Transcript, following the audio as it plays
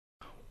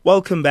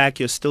Welcome back.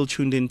 You're still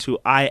tuned into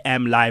I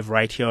Am Live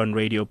right here on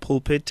Radio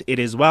Pulpit. It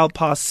is well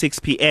past 6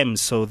 p.m.,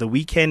 so the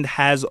weekend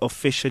has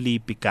officially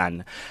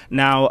begun.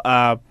 Now,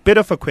 a bit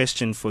of a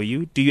question for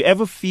you. Do you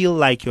ever feel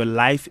like your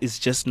life is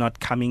just not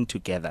coming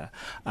together?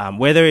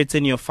 Whether it's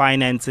in your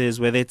finances,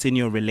 whether it's in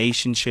your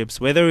relationships,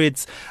 whether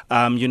it's,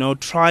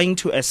 trying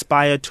to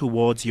aspire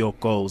towards your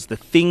goals, the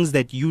things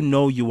that you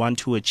know you want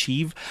to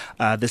achieve,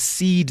 the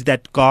seed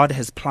that God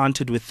has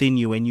planted within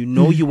you, and you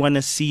know you want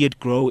to see it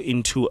grow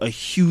into a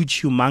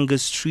huge, humongous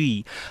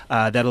tree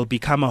that'll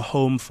become a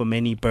home for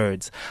many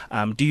birds.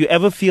 Do you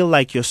ever feel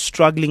like you're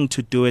struggling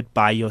to do it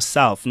by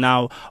yourself?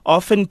 Now,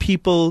 often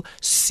people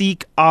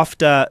seek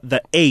after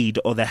the aid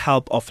or the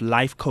help of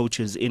life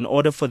coaches in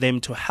order for them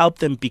to help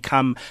them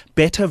become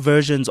better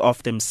versions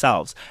of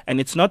themselves. And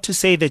it's not to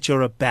say that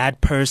you're a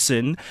bad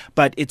person,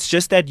 but it's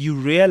just that you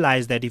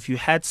realize that if you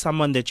had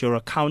someone that you're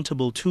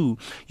accountable to,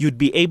 you'd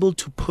be able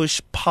to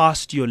push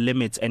past your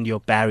limits and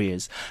your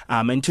barriers.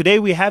 And today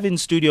we have in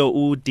studio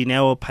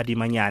Dineo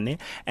Phadimenyane,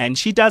 and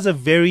she does a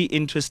very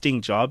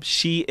interesting job.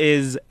 She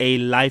is a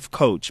life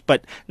coach,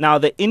 but now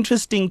the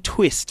interesting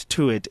twist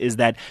to it is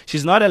that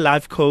she's not a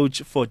life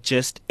coach for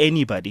just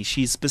anybody.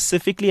 She's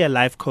specifically a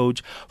life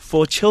coach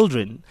for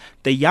children,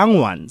 the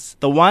young ones,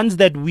 the ones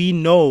that we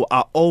know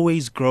are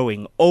always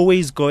growing,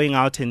 always going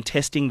out and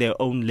testing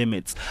their own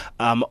limits,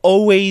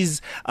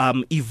 always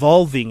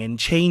evolving and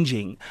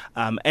changing.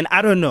 And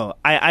I don't know,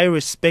 I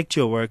respect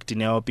your work,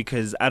 Dineo,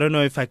 because I don't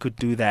know if I could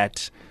do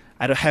that.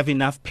 I don't have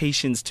enough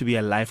patience to be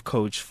a life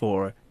coach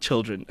for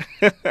children.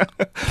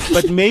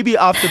 But maybe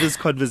after this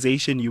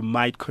conversation, you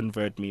might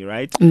convert me,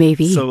 right?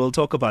 Maybe. So we'll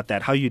talk about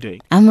that. How are you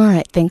doing? I'm all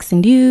right, thanks.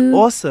 And you?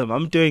 Awesome.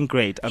 I'm doing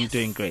great.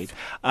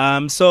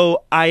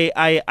 So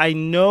I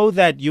know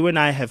that you and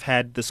I have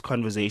had this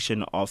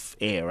conversation off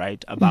air,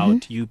 right?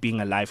 About you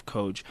being a life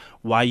coach,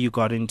 why you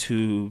got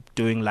into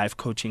doing life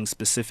coaching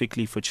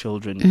specifically for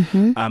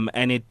children.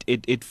 And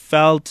it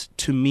felt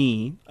to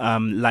me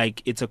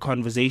like it's a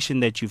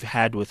conversation that you've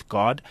had with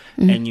God,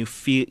 and you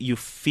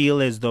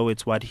feel as though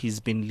it's what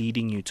He's been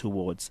leading you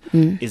towards.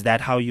 Is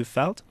that how you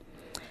felt?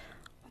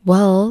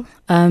 Well,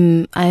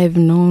 I've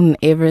known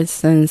ever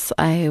since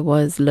I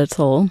was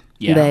little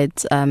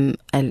that I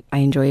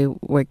enjoy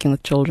working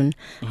with children,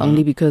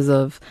 only because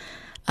of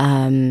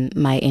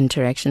my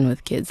interaction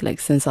with kids. Like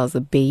since I was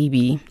a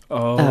baby,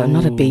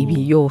 not a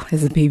baby,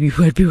 as a baby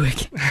who would be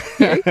working.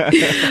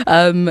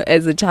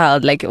 As a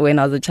child, like when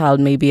I was a child,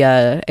 maybe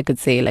I could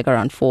say like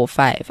around 4 or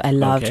 5. I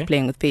loved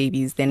playing with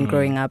babies. Then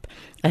growing up,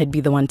 I'd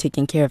be the one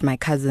taking care of my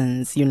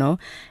cousins,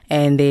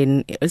 and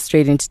then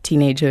straight into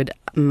teenagehood,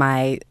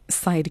 my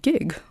side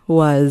gig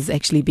was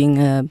actually being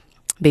a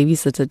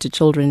babysitter to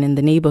children in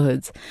the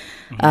neighborhoods.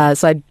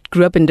 So I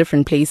grew up in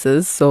different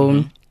places.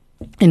 So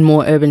in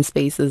more urban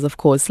spaces, of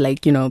course,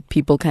 like,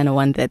 people kind of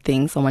want that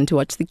thing. Someone to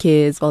watch the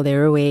kids while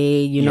they're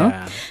away,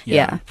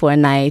 Yeah, for a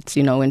night,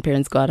 when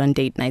parents go out on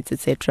date nights,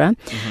 etc.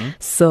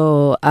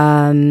 So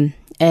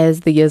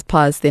as the years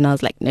passed, then I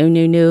was like, no.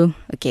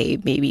 Okay,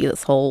 maybe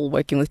this whole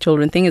working with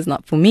children thing is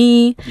not for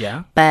me.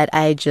 Yeah. But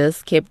I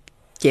just kept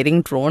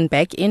getting drawn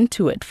back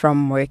into it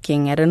from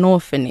working at an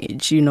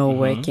orphanage,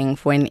 working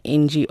for an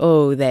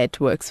NGO that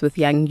works with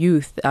young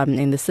youth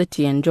in the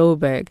city in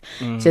Joburg.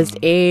 Just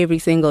every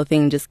single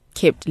thing just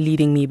kept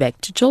leading me back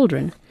to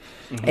children.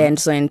 And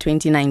so in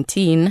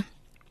 2019,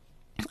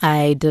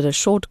 I did a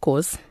short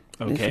course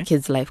for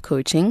Kids Life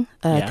Coaching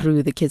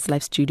through the Kids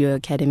Life Studio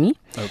Academy.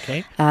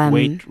 Okay.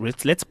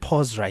 Wait, let's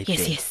pause right there.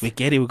 Yes.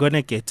 We're going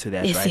to get to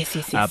that, right?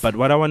 Yes. But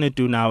what I want to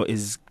do now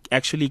is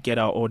actually get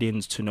our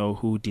audience to know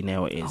who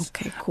Dineo is.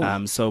 Okay,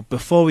 cool. So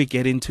before we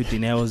get into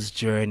Dineo's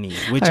journey,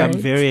 which I'm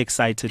very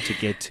excited to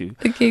get to.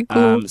 Okay,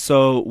 cool.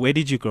 So where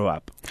did you grow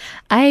up?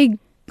 I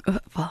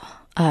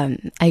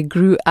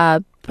grew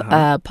up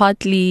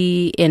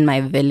partly in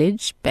my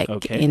village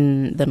back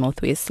in the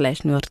northwest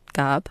 / North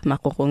Kaap,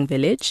 Makokong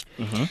village,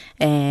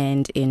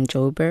 and in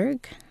Joburg,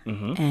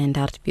 and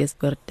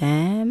Hartbeespoort,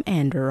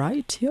 and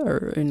right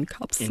here in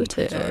Kaap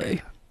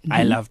City.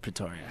 I love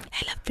Pretoria.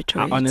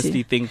 I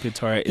honestly think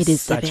Pretoria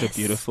is such a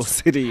beautiful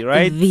city,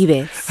 right? The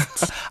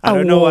best. I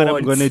don't know what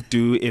I'm going to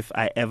do if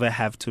I ever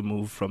have to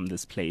move from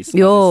this place,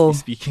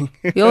 honestly speaking.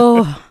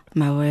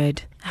 My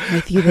word. I'm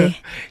with you there.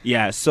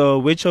 Yeah,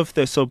 so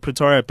so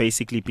Pretoria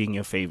basically being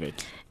your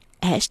favorite?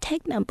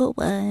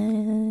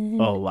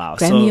 #1. Oh, wow.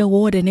 Grammy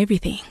Award and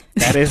everything.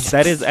 That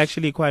is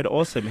actually quite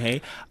awesome,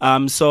 hey?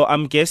 So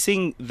I'm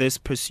guessing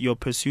your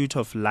pursuit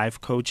of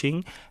life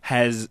coaching,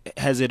 has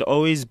it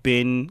always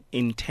been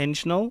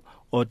intentional,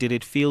 or did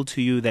it feel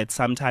to you that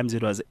sometimes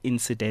it was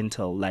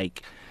incidental?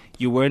 Like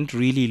you weren't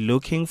really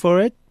looking for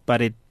it,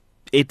 but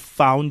it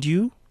found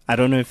you? I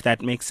don't know if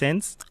that makes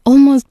sense.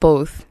 Almost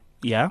both.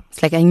 Yeah?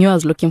 It's like I knew I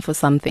was looking for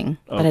something,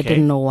 but I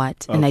didn't know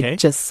what. And I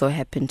just so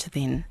happened to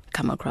then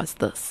come across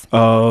this.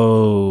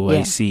 Oh,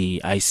 I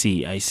see.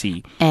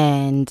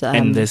 And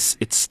this,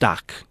 it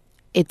stuck.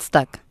 It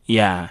stuck.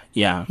 Yeah.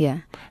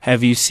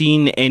 Have you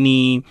seen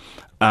any,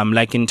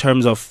 like in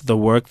terms of the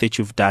work that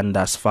you've done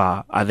thus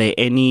far, are there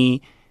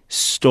any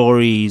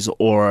stories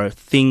or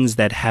things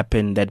that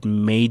happened that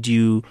made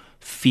you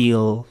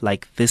feel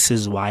like this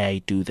is why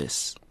I do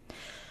this?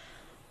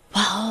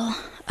 Well,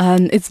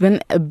 it's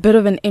been a bit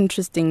of an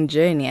interesting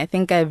journey. I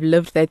think I've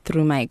lived that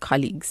through my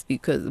colleagues,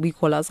 because we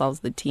call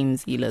ourselves the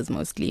team's healers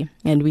mostly,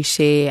 and we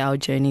share our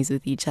journeys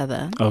with each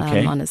other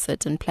on a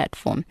certain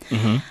platform.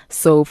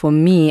 So for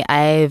me,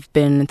 I've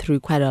been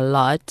through quite a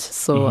lot.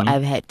 So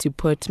I've had to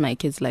put my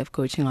kids' life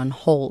coaching on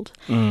hold.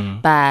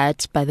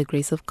 But by the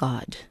grace of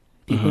God,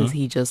 because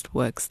he just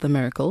works the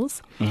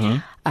miracles,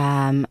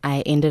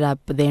 I ended up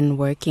then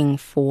working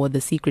for the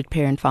Secret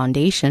Parent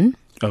Foundation.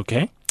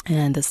 Okay.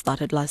 And this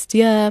started last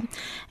year,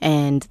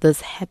 and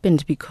this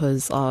happened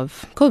because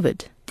of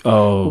COVID,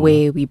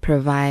 where we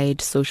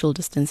provide social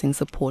distancing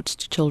support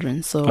to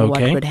children. So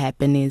what would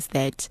happen is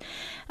that...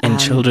 and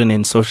children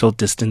in social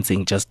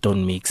distancing just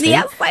don't make sense.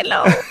 Yes, I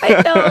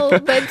know.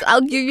 But I'll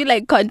give you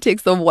like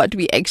context of what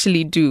we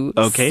actually do.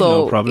 Okay,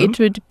 so no problem. It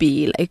would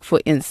be like, for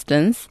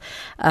instance,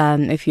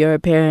 if you're a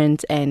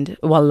parent and,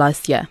 well,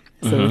 last year,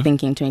 so we're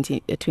thinking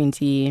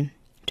 2020,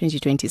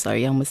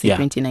 sorry, I almost said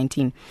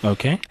 2019.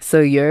 Okay.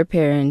 So you're a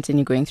parent and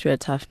you're going through a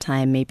tough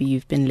time. Maybe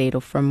you've been laid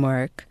off from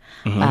work,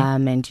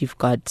 and you've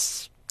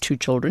got 2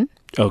 children.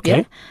 Okay.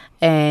 Yeah?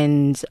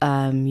 And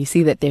you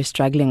see that they're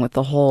struggling with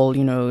the whole,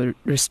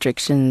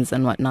 restrictions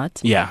and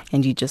whatnot. Yeah.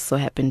 And you just so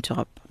happen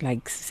to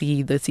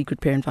see the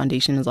Secret Parent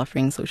Foundation is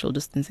offering social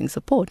distancing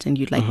support, and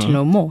you'd like to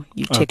know more.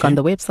 You check on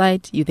the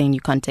website. You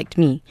contact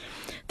me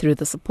through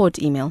the support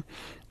email.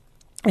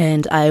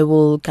 And I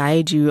will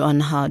guide you on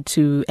how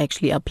to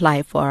actually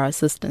apply for our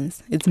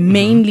assistance. It's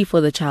mainly for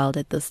the child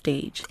at this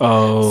stage.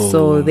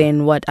 So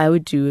then what I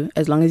would do,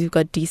 as long as you've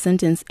got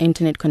decent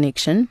internet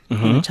connection,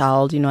 and the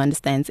child,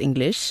 understands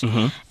English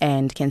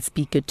and can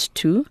speak it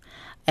too,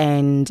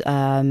 and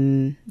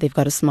they've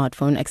got a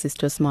smartphone, access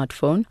to a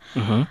smartphone,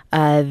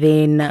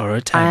 then or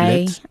a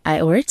tablet,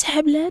 or a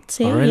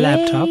tablet, or a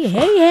laptop.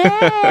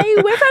 Hey,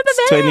 we're from the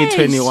village.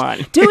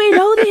 2021. Do we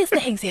know these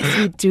things? Yes,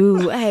 we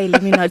do. Hey,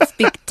 let me not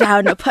speak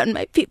down upon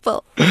my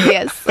people.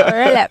 Yes, or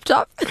a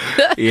laptop.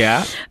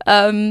 Yeah.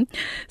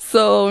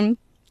 So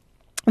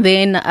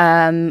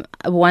then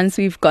once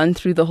we've gone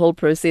through the whole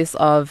process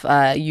of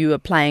you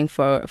applying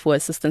for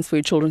assistance for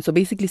your children, so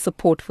basically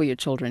support for your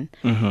children,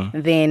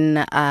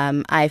 then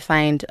I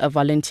find a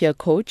volunteer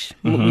coach.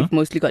 We've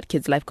mostly got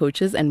kids life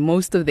coaches, and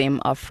most of them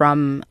are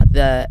from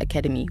the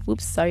academy.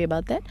 Oops, sorry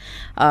about that.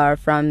 Are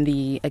from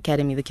the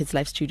academy, the Kids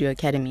Life Studio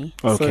Academy.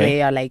 Okay. So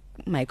they are like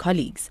my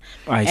colleagues.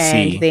 I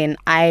see. And then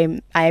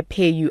I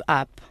pay you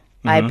up.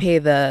 I pay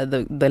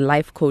the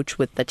life coach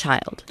with the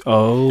child.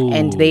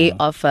 And they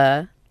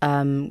offer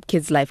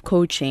kids life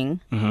coaching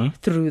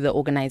through the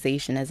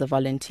organization as a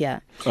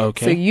volunteer. So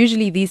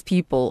usually these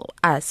people,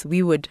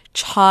 we would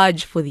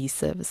charge for these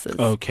services.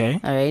 Okay.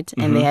 All right.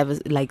 And they have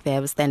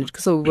a standard.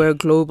 So we're a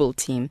global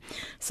team.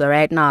 So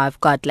right now I've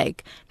got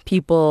like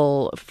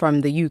people from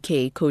the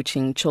UK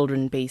coaching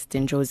children based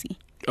in Jozi.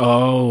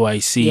 Oh, I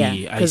see.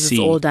 Yeah, because it's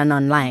all done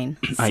online.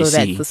 So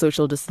that's the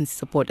social distancing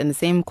support. And the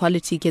same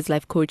quality kids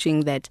life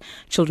coaching that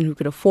children who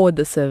could afford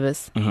the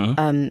service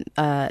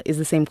is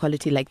the same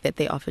quality like that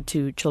they offer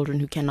to children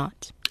who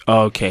cannot.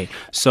 Okay.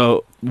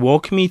 So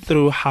walk me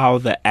through how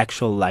the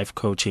actual life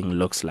coaching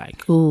looks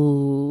like.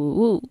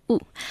 Ooh.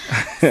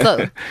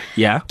 So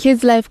yeah,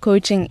 kids life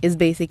coaching is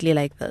basically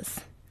like this.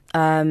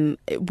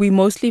 We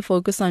mostly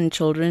focus on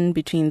children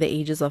between the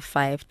ages of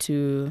 5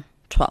 to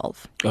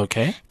 12.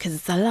 Okay. Because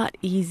it's a lot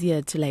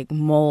easier to like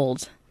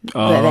mold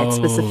that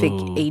specific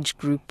age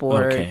group,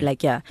 or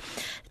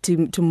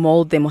to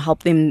mold them or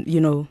help them,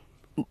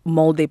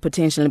 mold their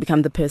potential and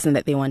become the person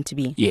that they want to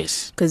be.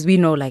 Yes. Because we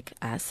know, like,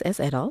 us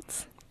as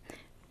adults,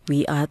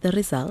 we are the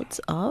result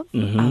of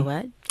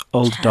our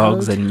old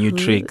dogs and new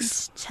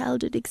tricks.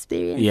 Childhood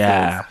experiences.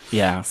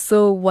 Yeah.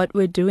 So what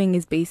we're doing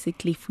is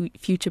basically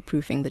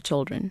future-proofing the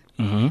children.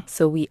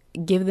 So we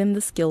give them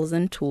the skills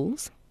and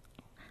tools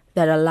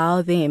that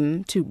allow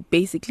them to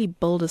basically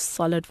build a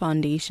solid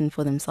foundation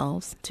for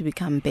themselves to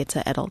become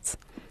better adults,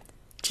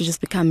 to just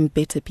become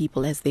better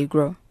people as they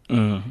grow,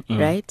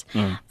 right?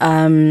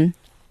 And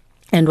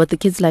what the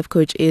Kids Life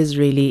Coach is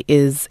really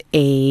is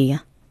a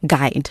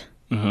guide,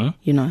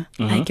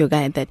 like your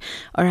guide that,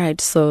 all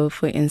right, so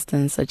for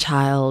instance, a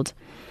child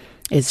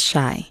is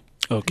shy.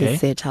 Okay.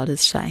 Let's say a child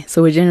is shy.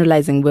 So we're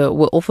generalizing. We're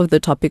off of the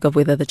topic of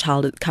whether the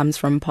child comes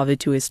from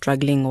poverty or is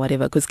struggling or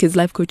whatever, because kids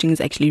life coaching is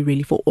actually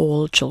really for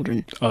all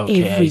children.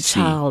 Okay, every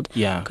child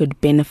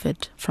could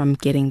benefit from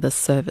getting this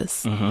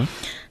service.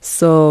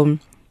 So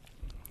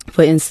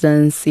for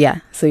instance,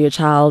 so your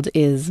child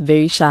is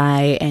very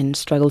shy and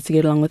struggles to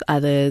get along with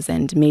others,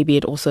 and maybe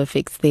it also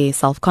affects their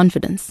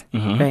self-confidence,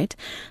 right?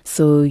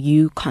 So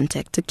you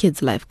contact a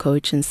kids life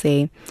coach and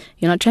say,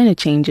 you're not trying to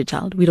change your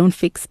child. We don't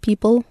fix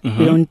people.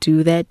 We don't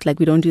do that. Like,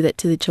 we don't do that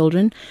to the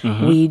children.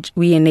 We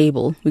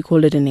enable. We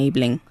call it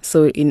enabling.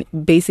 So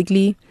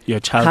basically,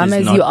 your child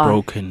is not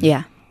broken.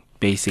 Yeah.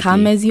 Basically.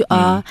 Come as you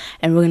are,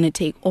 and we're going to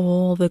take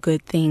all the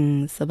good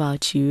things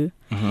about you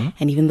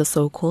and even the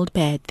so-called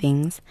bad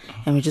things,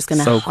 and we're just going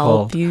to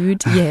So-called. help you.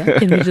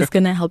 And we're just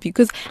going to help you.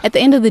 Because at the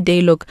end of the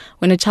day, look,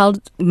 when a child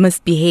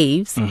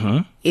misbehaves,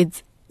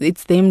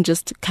 it's them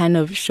just kind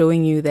of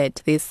showing you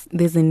that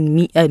there's a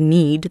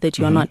need that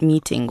you are not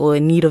meeting, or a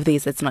need of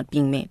theirs that's not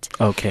being met.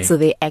 Okay. So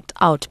they act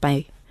out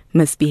by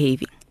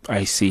misbehaving.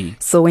 I see.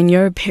 So when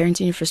you're a parent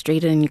and you're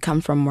frustrated and you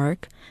come from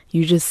work,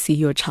 you just see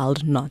your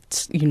child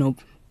not,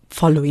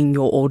 following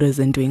your orders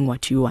and doing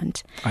what you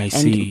want. I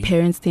see. And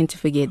parents tend to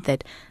forget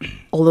that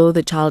although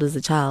the child is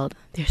a child,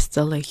 they're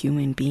still a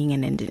human being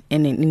and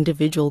an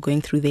individual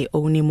going through their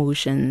own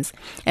emotions,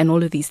 and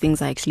all of these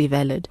things are actually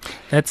valid.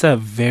 That's a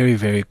very,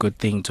 very good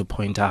thing to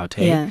point out.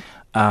 Hey? Yeah.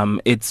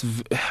 It's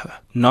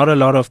not a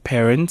lot of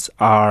parents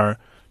are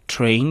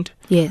trained.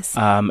 Yes.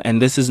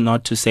 And this is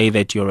not to say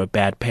that you're a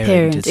bad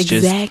parent. It's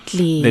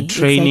exactly. just the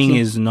training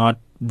is not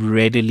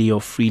readily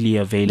or freely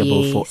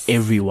available for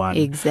everyone.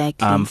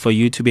 Exactly. For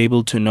you to be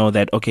able to know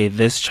that, okay,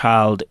 this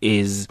child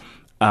is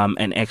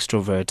an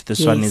extrovert,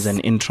 this one is an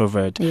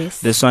introvert,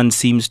 this one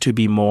seems to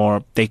be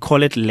more, they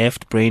call it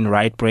left brain,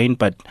 right brain,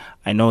 but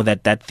I know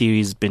that theory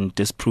has been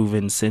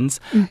disproven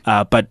since.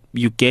 But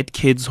you get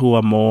kids who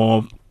are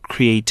more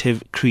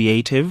creative,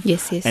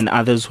 and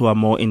others who are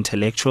more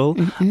intellectual,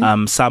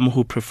 some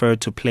who prefer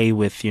to play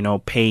with,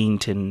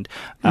 paint and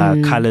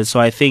colors. So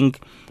I think,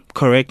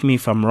 correct me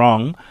if I'm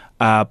wrong,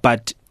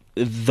 but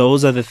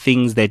those are the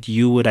things that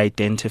you would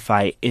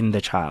identify in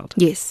the child.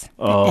 Yes.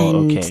 Oh,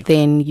 and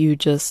then you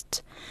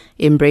just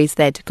embrace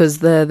that, because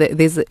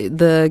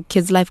the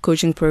Kids Life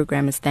coaching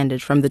program is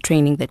standard from the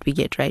training that we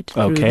get, right?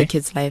 Through the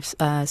Kids Life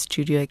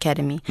Studio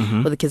Academy,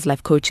 or the Kids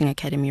Life Coaching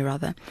Academy,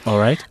 rather. All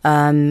right.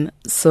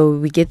 So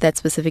we get that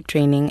specific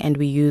training, and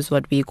we use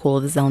what we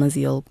call the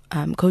Zelnaziel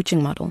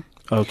coaching model.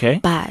 Okay.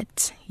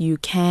 But you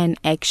can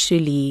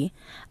actually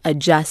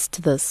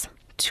adjust this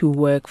to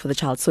work for the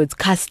child. So it's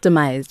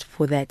customized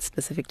for that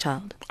specific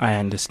child. I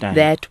understand.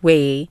 That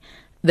way,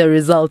 the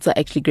results are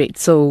actually great.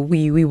 So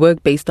we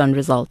work based on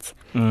results,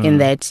 in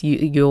that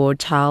your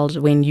child,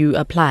 when you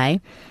apply,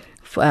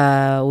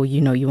 or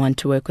you want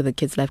to work with a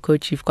Kids Life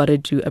coach, you've got to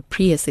do a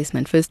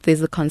pre-assessment. First,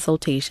 there's a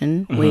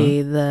consultation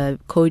where the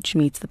coach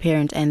meets the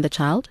parent and the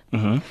child.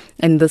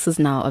 And this is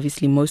now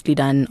obviously mostly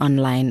done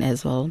online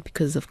as well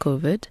because of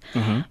COVID.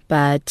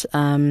 But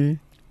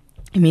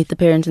you meet the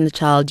parent and the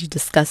child, you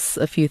discuss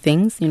a few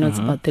things, it's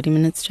about 30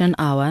 minutes to an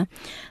hour.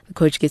 The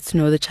coach gets to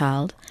know the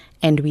child,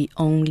 and we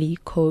only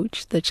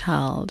coach the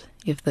child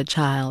if the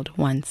child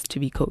wants to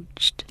be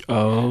coached.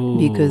 Oh.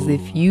 Because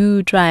if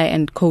you try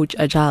and coach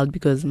a child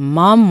because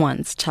mom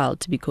wants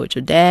child to be coached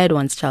or dad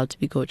wants child to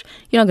be coached,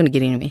 you're not going to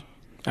get anywhere.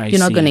 You're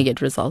not going to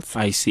get results.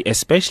 I see.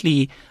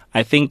 Especially,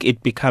 I think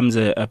it becomes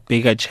a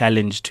bigger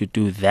challenge to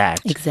do that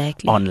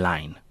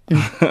online.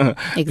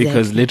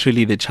 Because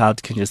literally the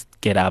child can just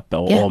get up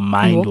or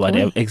mind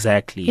whatever. Away.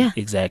 Exactly.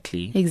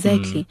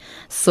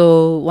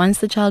 So once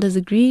the child has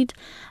agreed,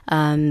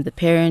 the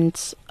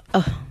parent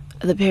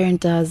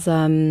does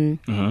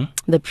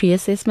the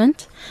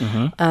pre-assessment.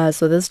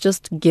 So this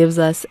just gives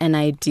us an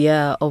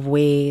idea of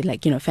where,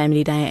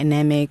 family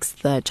dynamics,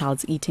 the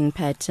child's eating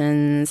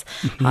patterns,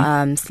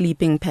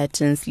 sleeping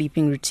patterns,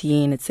 sleeping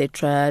routine,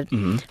 etc.,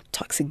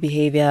 toxic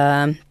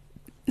behavior.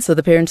 So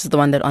the parent is the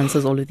one that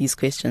answers all of these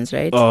questions,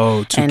 right?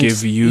 Oh, to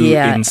give you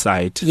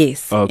insight.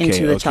 Yes,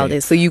 into the child.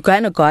 So you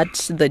kind of got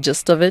the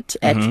gist of it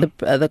at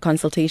the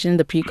consultation,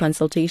 the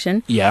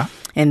pre-consultation. Yeah.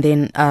 And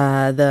then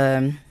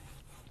the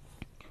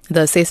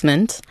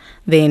assessment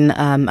then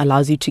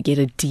allows you to get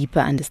a deeper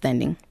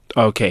understanding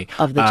of the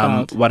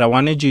child. What I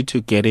wanted you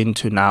to get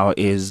into now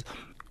is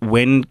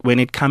when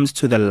it comes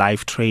to the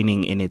life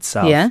training in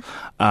itself,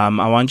 I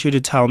want you to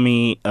tell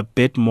me a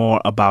bit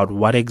more about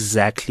what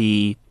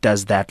exactly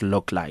does that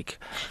look like,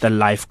 the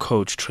life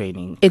coach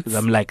training.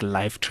 I'm like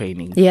life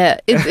training. Yeah,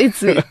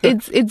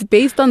 it's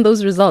based on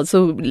those results.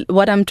 So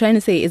what I'm trying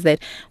to say is that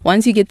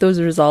once you get those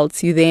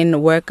results, you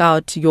then work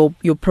out your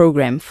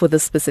program for the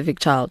specific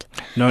child.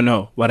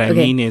 No. What I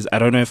mean is, I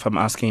don't know if I'm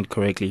asking it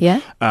correctly.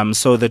 Yeah.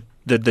 So the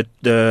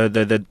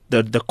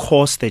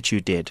course that you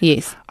did.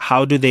 Yes.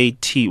 How do they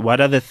teach? What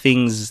are the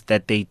things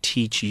that they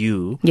teach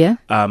you? Yeah.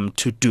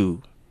 To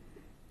do.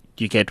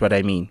 You get what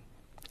I mean?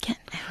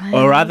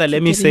 Or rather,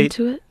 let me say.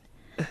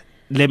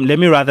 Let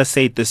me rather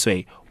say it this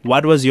way.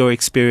 What was your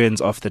experience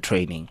of the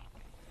training?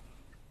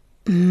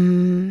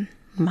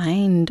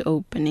 Mind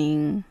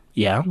opening.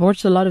 Yeah.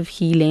 Watched a lot of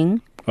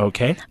healing.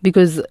 Okay.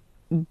 Because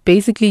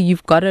basically,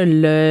 you've got to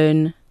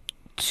learn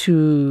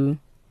to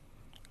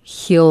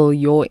heal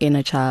your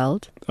inner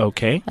child.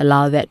 Okay.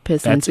 Allow that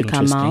person to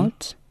come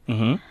out.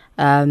 And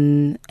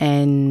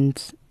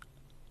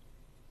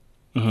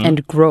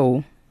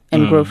grow.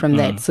 And grow from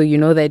that. So you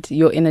know that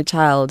your inner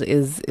child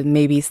is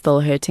maybe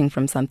still hurting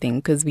from something,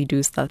 because we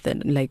do stuff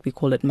that, we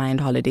call it mind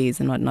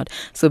holidays and whatnot.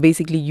 So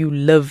basically you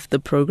live the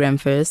program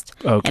first,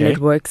 and it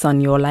works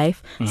on your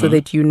life, so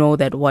that you know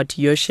that what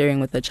you're sharing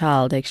with the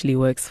child actually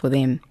works for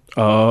them.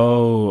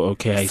 Oh,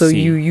 okay, I So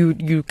see.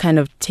 you kind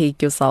of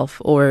take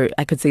yourself, or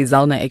I could say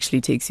Zalna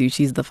actually takes you.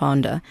 She's the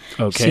founder.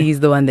 Okay.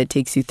 She's the one that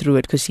takes you through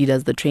it because she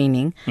does the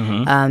training.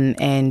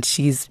 And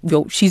she's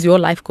your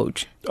life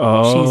coach.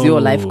 She's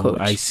your life Oh, coach.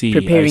 I see.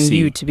 Preparing I see.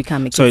 you to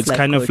become a kid's So it's life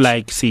kind coach. of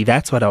like, see,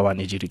 that's what I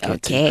wanted you to get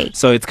Okay. to.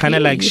 So it's kind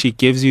of like Yay. she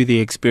gives you the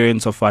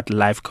experience of what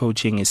life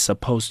coaching is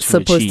supposed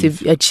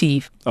to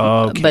achieve.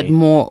 Okay. But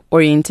more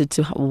oriented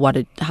to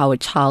how a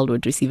child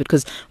would receive it,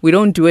 because we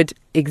don't do it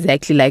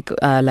exactly like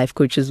life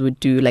coaches would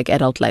do, like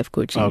adult life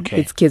coaching. Okay.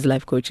 It's kids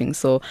life coaching.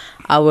 So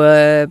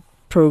our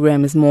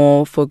program is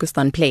more focused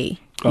on play,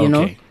 you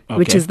know,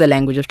 which is the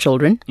language of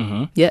children.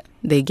 Yeah,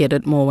 they get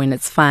it more when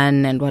it's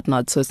fun and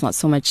whatnot. So it's not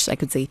so much, I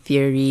could say,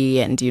 theory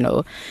and, you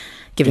know,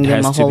 giving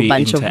them a whole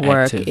bunch of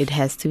work. It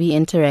has to be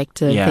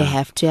interactive. Yeah. They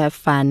have to have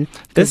fun.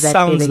 This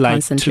sounds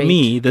like, to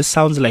me, this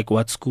sounds like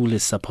what school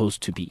is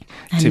supposed to be,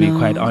 to be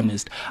quite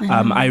honest.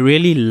 I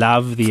really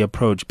love the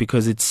approach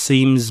because it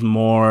seems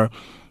more,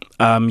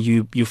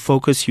 you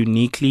focus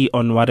uniquely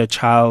on what a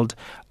child,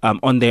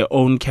 on their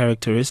own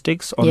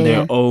characteristics, on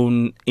their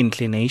own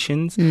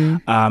inclinations,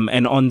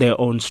 and on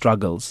their own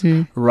struggles,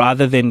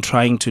 rather than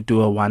trying to do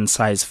a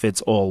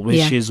one-size-fits-all,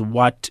 which is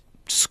what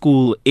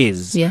school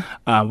is,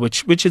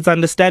 which is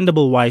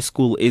understandable why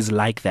school is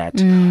like that,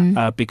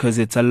 because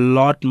it's a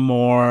lot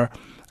more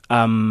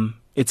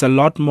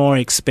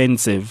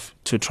expensive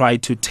to try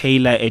to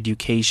tailor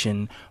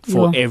education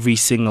for every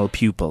single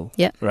pupil,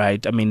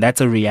 right? I mean, that's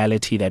a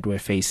reality that we're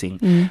facing.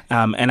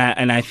 And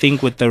I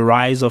think with the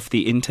rise of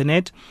the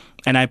internet,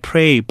 and I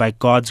pray by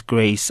God's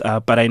grace,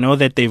 but I know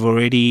that they've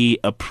already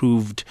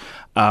approved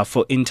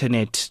for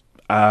internet.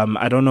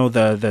 I don't know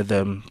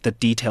the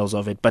details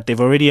of it, but they've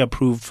already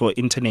approved for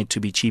internet to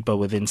be cheaper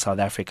within South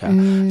Africa.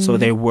 So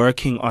they're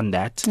working on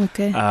that.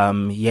 Okay.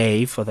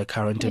 Yay for the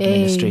current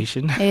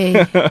administration.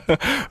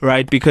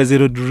 Right? Because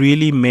it would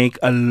really make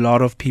a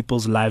lot of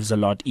people's lives a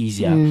lot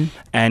easier.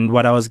 And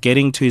what I was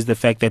getting to is the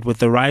fact that with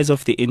the rise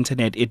of the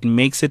internet, it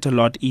makes it a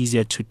lot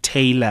easier to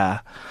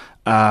tailor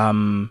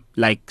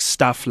like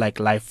stuff like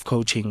life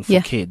coaching for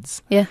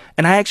kids.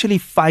 And I actually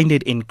find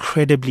it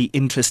incredibly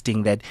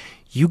interesting that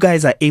you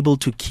guys are able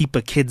to keep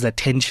a kid's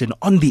attention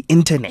on the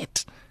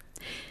internet.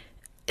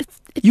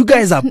 You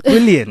guys are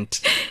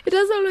brilliant. It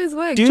doesn't always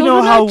work. Do you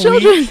know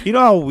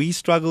how we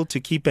struggle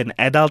to keep an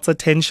adult's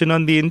attention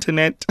on the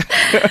internet?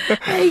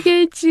 I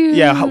get you.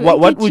 Yeah.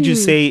 What would you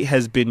say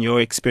has been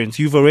your experience?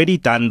 You've already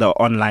done the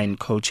online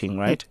coaching,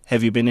 right?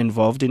 Have you been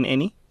involved in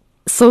any?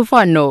 So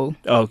far, no.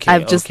 Okay.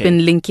 I've just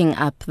been linking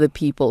up the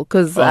people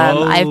because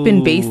I've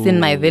been based in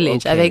my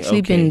village. I've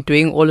actually been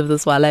doing all of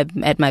this while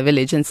I'm at my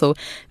village. And so,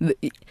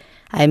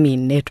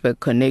 network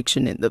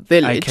connection in the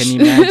village.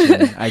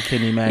 I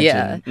can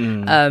imagine.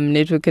 Yeah.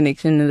 Network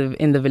connection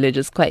in the village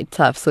is quite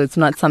tough. So it's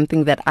not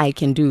something that I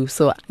can do.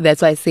 So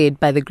that's why I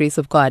said, by the grace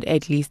of God,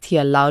 at least He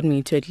allowed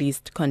me to at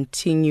least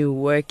continue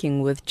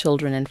working with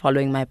children and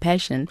following my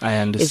passion. I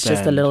understand. It's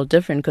just a little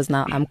different because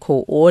now I'm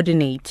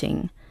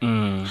coordinating.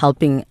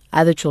 Helping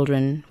other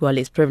children who are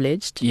less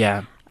privileged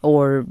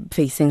or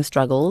facing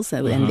struggles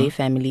and their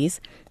families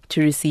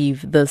to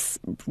receive this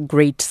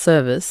great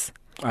service.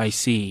 I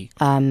see.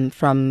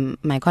 From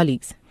my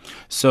colleagues.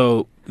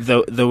 So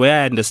the way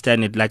I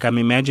understand it, like I'm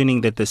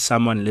imagining that there's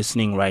someone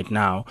listening right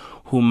now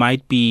who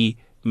might be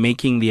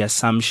making the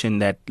assumption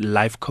that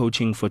life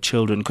coaching for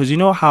children, because you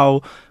know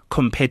how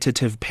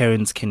competitive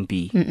parents can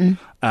be.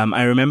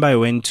 I remember I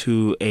went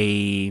to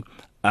a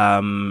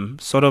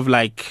sort of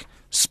like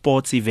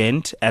sports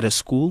event at a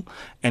school,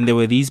 and there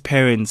were these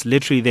parents,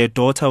 literally their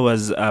daughter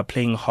was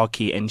playing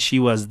hockey and she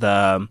was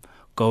the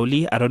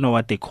goalie. I don't know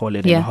what they call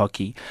it in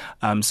hockey.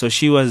 So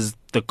she was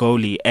the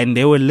goalie and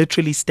they were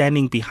literally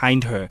standing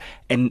behind her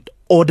and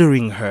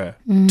ordering her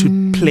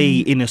to play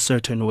in a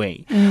certain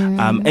way.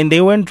 And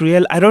they weren't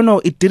real. I don't know.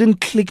 It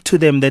didn't click to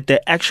them that they're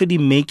actually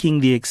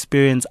making the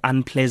experience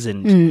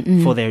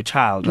unpleasant for their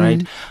child,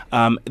 right?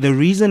 The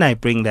reason I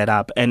bring that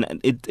up,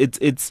 and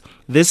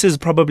this is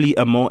probably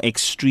a more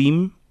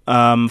extreme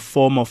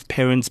form of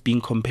parents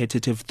being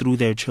competitive through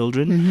their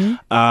children.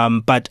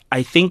 But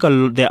I think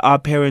there are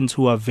parents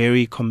who are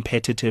very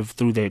competitive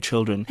through their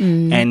children.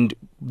 And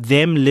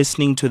them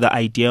listening to the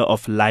idea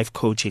of life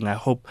coaching, I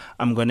hope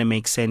I'm going to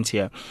make sense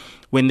here.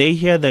 When they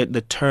hear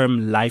the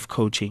term life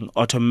coaching,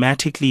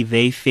 automatically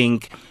they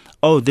think,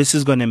 oh, this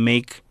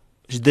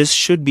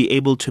should be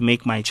able to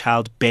make my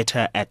child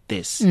better at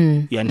this.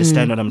 You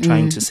understand what I'm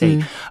trying to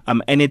say?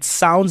 And it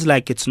sounds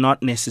like it's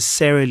not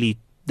necessarily,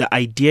 the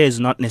idea is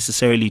not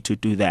necessarily to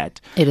do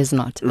that. It is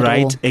not.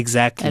 Right? All.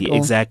 Exactly.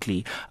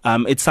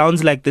 It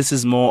sounds like this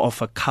is more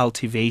of a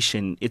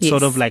cultivation. It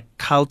sort of like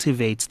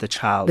cultivates the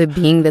child. The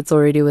being that's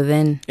already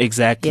within.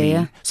 Exactly.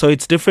 Yeah. So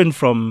it's different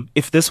from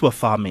if this were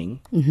farming.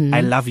 I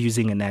love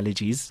using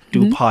analogies.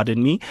 Do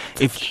pardon me.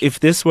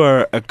 If this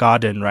were a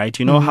garden, right?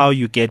 You know how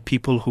you get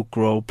people who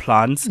grow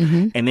plants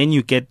and then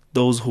you get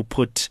those who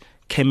put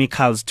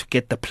chemicals to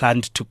get the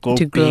plant to go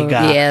To grow,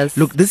 bigger. yes.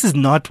 Look, this is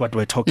not what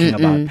we're talking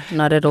about.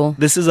 Not at all.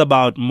 This is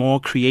about more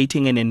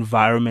creating an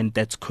environment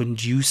that's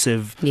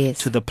conducive Yes.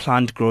 to the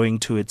plant growing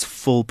to its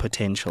full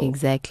potential.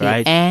 Exactly.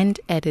 Right? And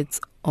at its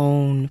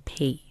own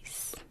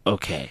pace.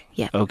 Okay.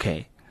 Yeah.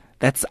 Okay.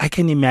 I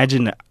can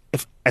imagine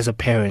if, as a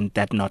parent,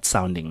 that not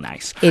sounding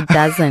nice. It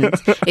doesn't.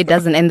 It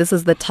doesn't. And this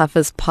is the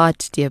toughest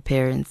part, dear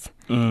parents,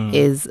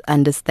 is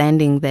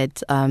understanding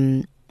that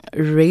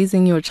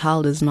raising your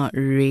child is not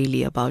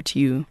really about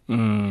you.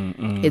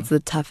 It's the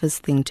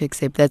toughest thing to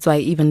accept. That's why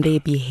even their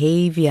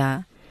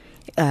behavior,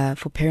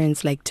 for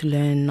parents, like to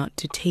learn not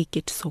to take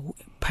it so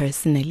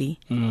personally,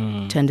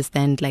 to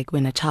understand, like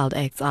when a child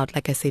acts out,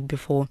 like I said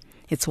before,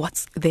 it's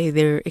what's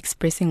they're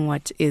expressing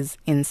what is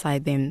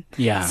inside them.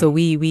 Yeah. So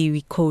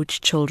we coach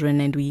children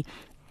and we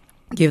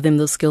give them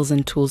those skills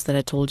and tools that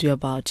I told you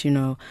about,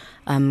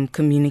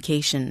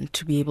 communication,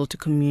 to be able to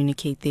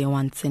communicate their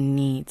wants and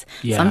needs.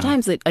 Yeah.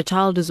 Sometimes a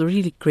child is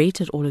really great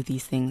at all of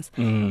these things,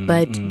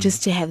 but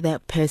just to have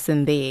that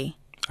person there.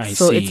 I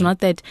So see. it's not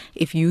that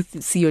if you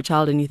see your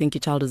child and you think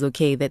your child is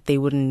okay, that they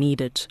wouldn't need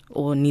it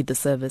or need the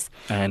service.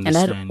 I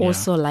understand. And I'd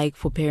also like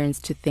for parents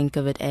to think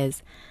of it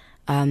as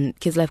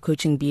kids life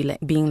coaching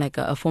being like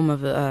a form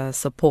of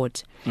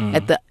support.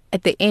 At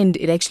the end,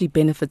 it actually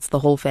benefits the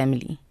whole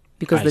family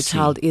because the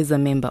child is a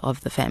member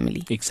of the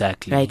family.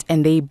 Exactly. Right?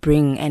 And they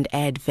bring and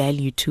add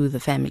value to the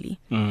family.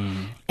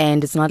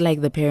 And it's not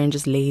like the parent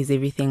just lays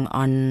everything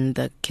on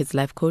the kids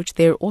life coach.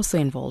 They're also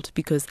involved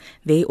because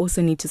they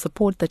also need to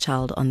support the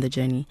child on the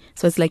journey.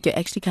 So it's like you're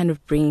actually kind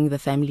of bringing the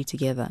family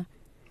together.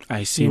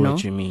 I see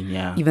what you mean,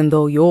 yeah. Even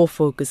though your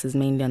focus is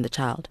mainly on the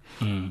child.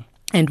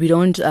 And we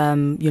don't,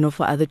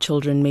 for other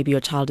children, maybe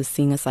your child is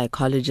seeing a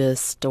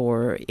psychologist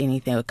or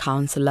anything, a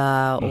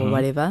counselor or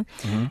whatever.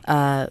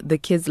 The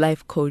kids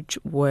life coach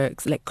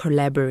works, like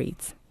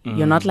collaborates.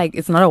 You're not like,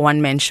 it's not a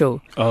one-man show.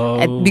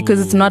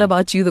 Because it's not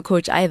about you, the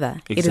coach, either.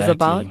 Exactly. It is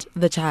about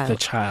the child. The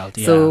child,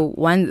 yeah. So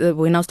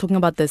when I was talking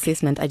about the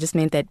assessment, I just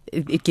meant that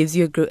it gives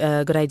you a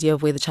good idea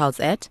of where the child's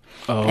at.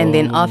 And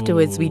then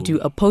afterwards, we do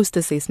a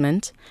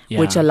post-assessment,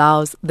 which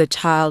allows the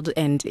child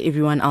and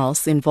everyone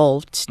else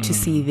involved to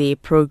see their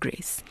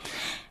progress.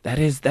 That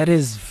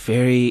is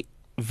very,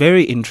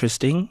 very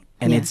interesting.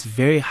 And it's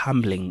very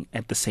humbling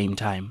at the same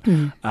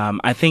time.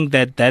 I think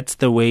that's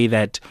the way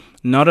that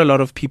not a lot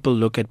of people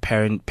look at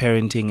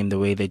parenting in the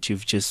way that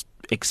you've just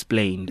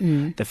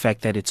explained. The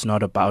fact that it's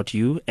not about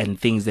you and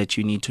things that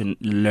you need to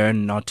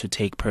learn not to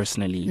take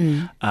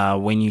personally.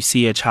 When you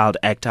see a child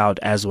act out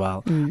as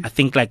well, I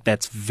think like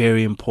that's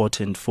very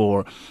important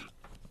for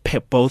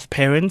both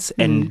parents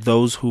and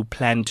those who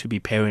plan to be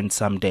parents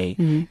someday.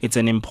 It's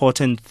an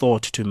important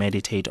thought to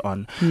meditate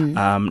on.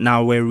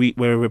 Now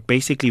we're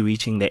basically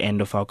reaching the end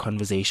of our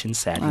conversation,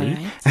 sadly.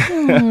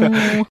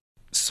 Right.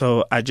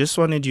 So I just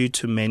wanted you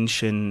to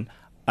mention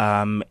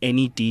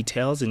any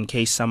details in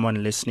case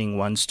someone listening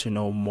wants to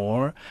know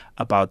more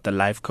about the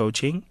life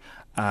coaching.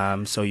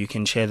 So you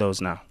can share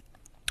those now.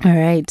 All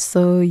right.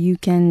 So you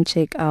can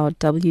check out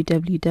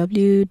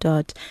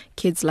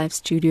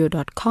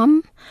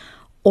www.kidslifestudio.com.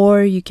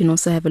 Or you can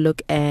also have a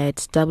look at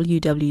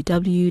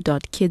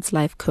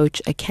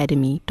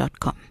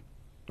www.kidslifecoachacademy.com.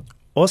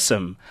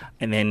 Awesome.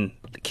 And then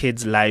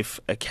Kids Life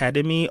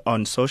Academy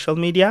on social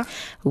media?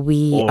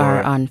 We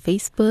are on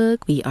Facebook.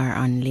 We are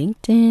on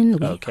LinkedIn.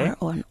 We are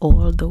on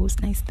all those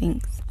nice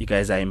things. You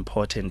guys are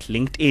important.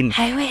 LinkedIn.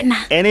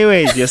 Hi,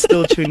 Anyways, you're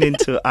still tuned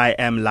into I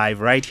Am Live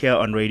right here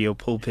on Radio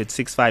Pulpit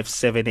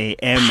 657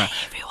 AM. Hi,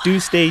 do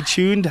stay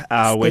tuned.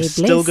 We're blessed.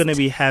 still going to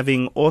be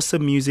having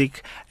awesome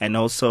music and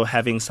also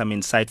having some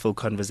insightful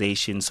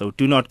conversations. So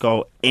do not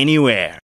go anywhere.